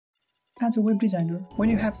As a web designer,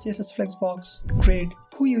 when you have CSS Flexbox, great,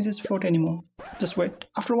 who uses float anymore? Just wait,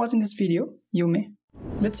 after watching this video, you may.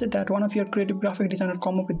 Let's say that one of your creative graphic designer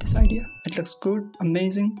come up with this idea. It looks good,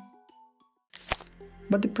 amazing.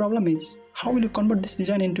 But the problem is, how will you convert this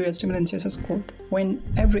design into HTML and CSS code when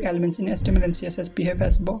every element in HTML and CSS behave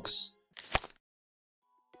as box?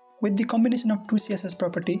 With the combination of two CSS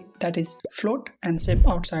property, that is float and shape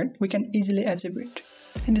outside, we can easily achieve it.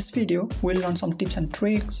 In this video, we'll learn some tips and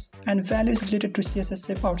tricks and values related to CSS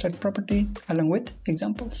shape outside property along with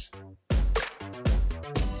examples.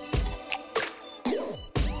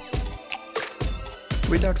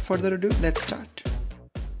 Without further ado, let's start.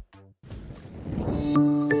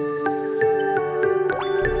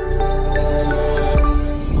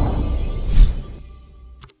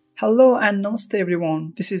 Hello and namaste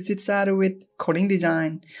everyone, this is Jitsaru with Coding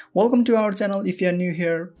Design. Welcome to our channel. If you are new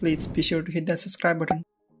here, please be sure to hit that subscribe button.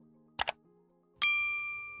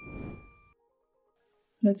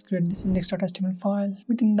 Let's create this index.html file.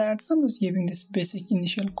 Within that, I'm just giving this basic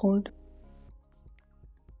initial code.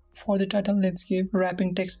 For the title, let's give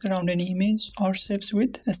wrapping text around any image or shapes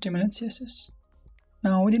with HTML and CSS.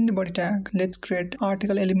 Now within the body tag, let's create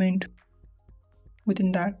article element.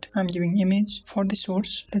 Within that, I'm giving image. For the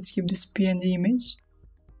source, let's give this PNG image.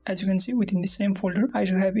 As you can see, within the same folder, I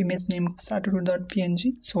do have image name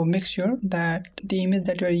satoru.png. So make sure that the image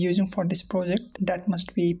that you are using for this project, that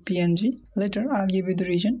must be PNG. Later, I'll give you the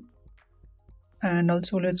region. And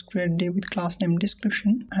also let's create div with class name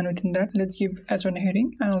description. And within that, let's give h1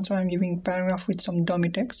 heading. And also I'm giving paragraph with some dummy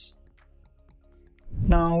text.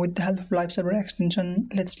 Now with the help of live server extension,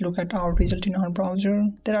 let's look at our result in our browser.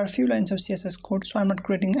 There are a few lines of CSS code, so I'm not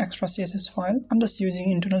creating extra CSS file. I'm just using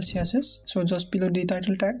internal CSS. So just below the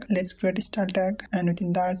title tag, let's create a style tag. And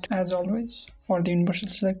within that, as always, for the universal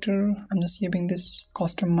selector, I'm just giving this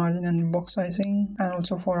custom margin and box sizing. And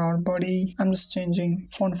also for our body, I'm just changing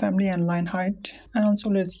font family and line height. And also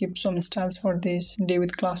let's give some styles for this div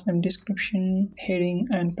with class name description, heading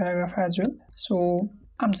and paragraph as well. So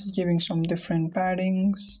I'm just giving some different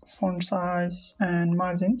paddings, font size and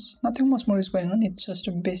margins. Nothing much more is going on. It's just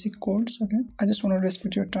a basic codes. Okay, I just want to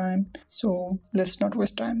respect your time, so let's not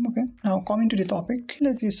waste time. Okay, now coming to the topic,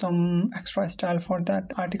 let's give some extra style for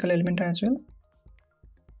that article element as well.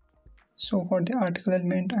 So for the article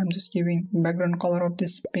element, I'm just giving background color of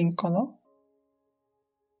this pink color.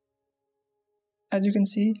 As you can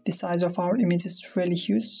see, the size of our image is really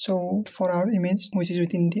huge. So for our image, which is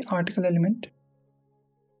within the article element,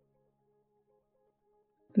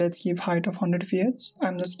 let's give height of 100 VH.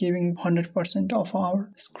 I'm just giving 100% of our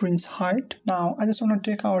screen's height. Now I just want to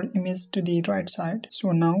take our image to the right side.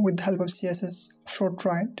 So now with the help of CSS float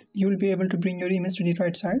right, you will be able to bring your image to the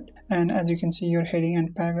right side. And as you can see, your heading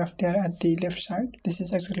and paragraph there at the left side. This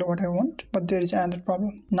is exactly what I want. But there is another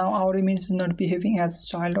problem. Now our image is not behaving as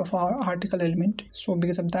child of our article element. So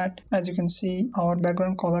because of that, as you can see, our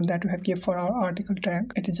background color that we have given for our article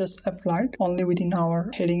tag, it is just applied only within our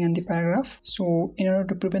heading and the paragraph. So in order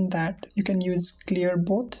to prevent that, you can use clear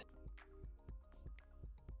both.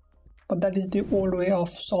 But that is the old way of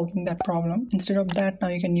solving that problem. Instead of that, now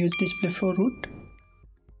you can use display flow root.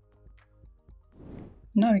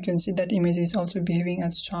 Now you can see that image is also behaving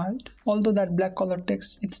as child. Although that black color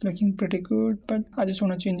text, it's looking pretty good, but I just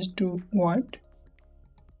want to change it to white.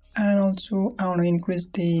 And also I want to increase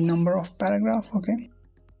the number of paragraph. Okay,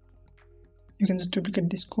 you can just duplicate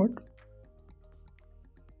this code.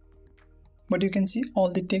 But you can see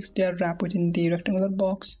all the text they are wrapped within the rectangular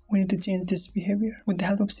box. We need to change this behavior with the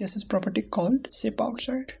help of CSS property called shape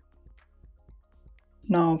outside.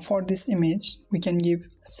 Now for this image, we can give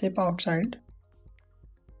shape outside.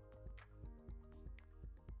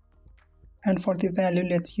 And for the value,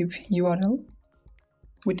 let's give URL.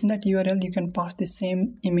 Within that URL, you can pass the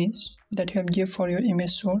same image that you have given for your image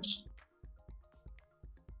source.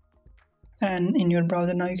 And in your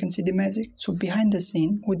browser, now you can see the magic. So behind the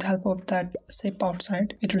scene, with the help of that shape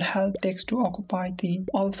outside, it will help text to occupy the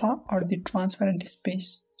alpha or the transparent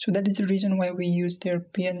space. So that is the reason why we use their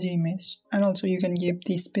PNG image. And also you can give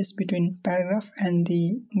the space between paragraph and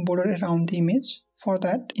the border around the image. For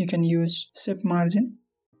that, you can use shape margin.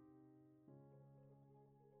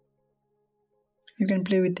 You can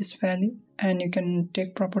play with this value and you can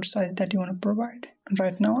take proper size that you want to provide.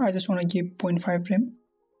 Right now, I just want to give 0.5 rem.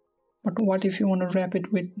 But what if you want to wrap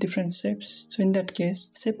it with different shapes? So in that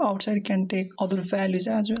case, shape outside can take other values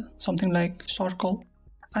as well. Something like circle.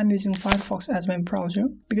 I'm using Firefox as my browser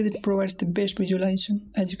because it provides the best visualization.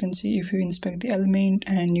 As you can see, if you inspect the element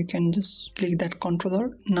and you can just click that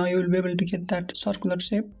controller, now you will be able to get that circular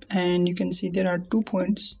shape, and you can see there are 2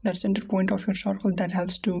 points. That center point of your circle that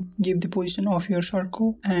helps to give the position of your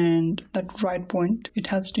circle, and that right point, it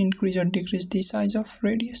helps to increase or decrease the size of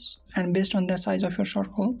radius. And based on the size of your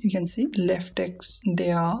circle, you can see left text,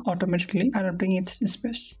 they are automatically adapting its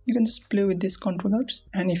space. You can just play with these controllers,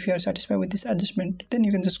 and if you are satisfied with this adjustment, then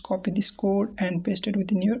you can just copy this code and paste it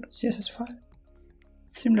within your CSS file.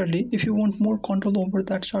 Similarly, if you want more control over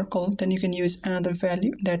that circle, then you can use another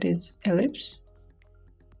value, that is ellipse.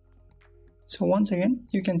 So once again,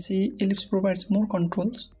 you can see ellipse provides more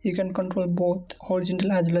controls. You can control both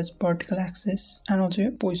horizontal as well as vertical axis, and also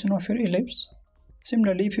your position of your ellipse.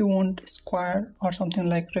 Similarly, if you want square or something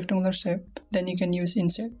like rectangular shape, then you can use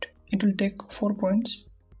insert. It will take 4 points.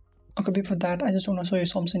 Okay, before that, I just want to show you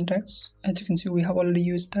some syntax. As you can see, we have already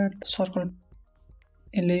used that circle,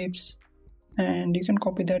 ellipse, and you can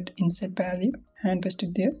copy that insert value and paste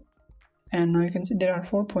it there. And now you can see there are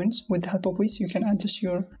 4 points with the help of which you can adjust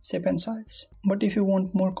your shape and size. But if you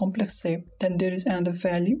want more complex shape, then there is another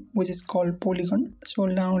value which is called polygon. So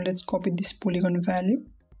now let's copy this polygon value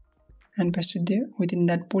and paste it there. Within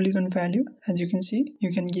that polygon value, as you can see,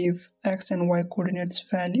 you can give x and y coordinates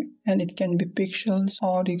value, and it can be pixels,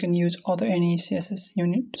 or you can use other any CSS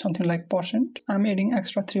unit, something like %. I'm adding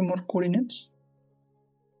extra 3 more coordinates.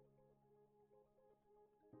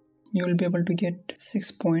 You will be able to get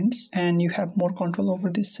 6 points, and you have more control over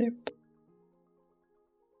this shape.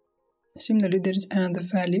 Similarly, there is another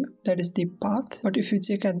value, that is the path, but if you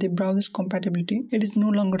check at the browser's compatibility, it is no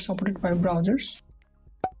longer supported by browsers.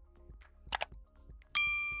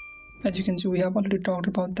 As you can see, we have already talked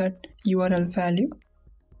about that URL value.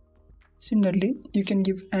 Similarly, you can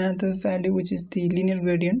give another value which is the linear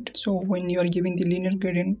gradient. So when you are giving the linear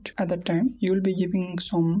gradient at that time, you will be giving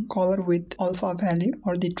some color with alpha value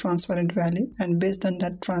or the transparent value, and based on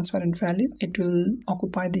that transparent value, it will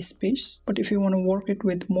occupy the space. But if you want to work it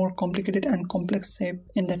with more complicated and complex shape,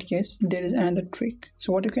 in that case, there is another trick.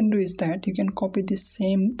 So what you can do is that you can copy the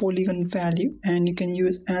same polygon value and you can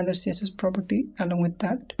use another CSS property along with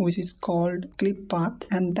that, which is called clip path,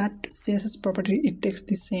 and that CSS property, it takes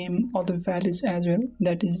the same other values as well,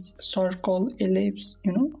 that is circle, ellipse,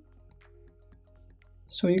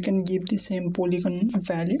 so you can give the same polygon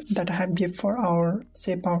value that I have given for our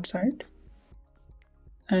shape outside,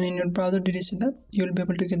 and in your browser, did you see that you will be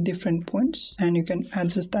able to get different points, and you can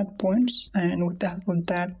adjust that points, and with the help of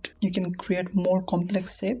that you can create more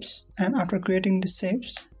complex shapes. And after creating the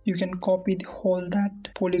shapes, you can copy the whole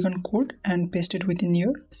that polygon code and paste it within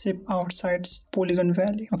your shape outside's polygon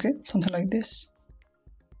value. Okay, something like this.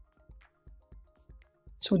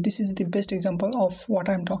 So this is the best example of what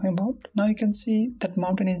I'm talking about. Now you can see that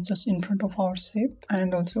mountain is just in front of our shape,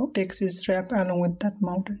 and also text is wrapped along with that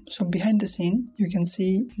mountain. So behind the scene, you can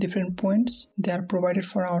see different points. They are provided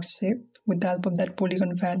for our shape with the help of that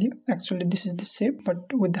polygon value. Actually, this is the shape, but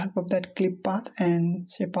with the help of that clip path and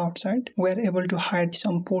shape outside, we are able to hide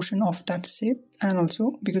some portion of that shape. And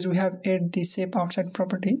also, because we have added the shape outside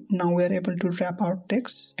property, now we are able to wrap our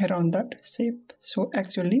text around that shape. So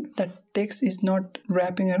actually, that text is not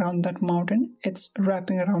wrapping around that mountain, it's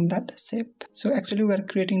wrapping around that shape. So actually, we are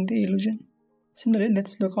creating the illusion. Similarly,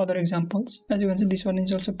 let's look other examples. As you can see, this one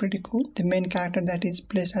is also pretty cool. The main character that is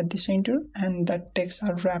placed at the center, and that text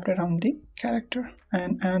are wrapped around the character.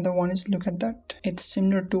 And another one is, look at that. It's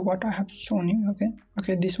similar to what I have shown you.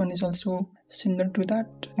 Okay, this one is also similar to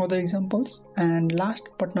that. Other examples. And last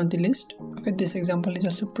but not the least, okay, this example is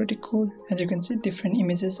also pretty cool. As you can see, different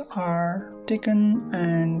images are taken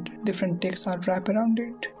and different texts are wrapped around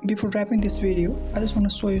it. Before wrapping this video, I just want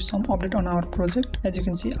to show you some update on our project. As you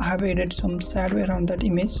can see, I have added some shadow around that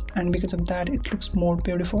image, and because of that, it looks more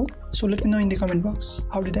beautiful. So let me know in the comment box,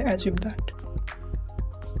 how did I achieve that?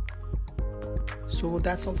 So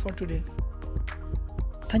that's all for today.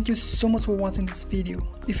 Thank you so much for watching this video.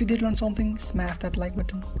 If you did learn something, smash that like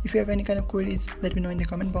button. If you have any kind of queries, let me know in the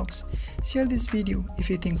comment box. Share this video if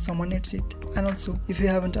you think someone needs it. And also, if you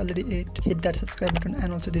haven't already hit that subscribe button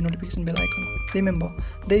and also the notification bell icon. Remember,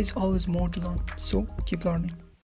 there is always more to learn, so keep learning.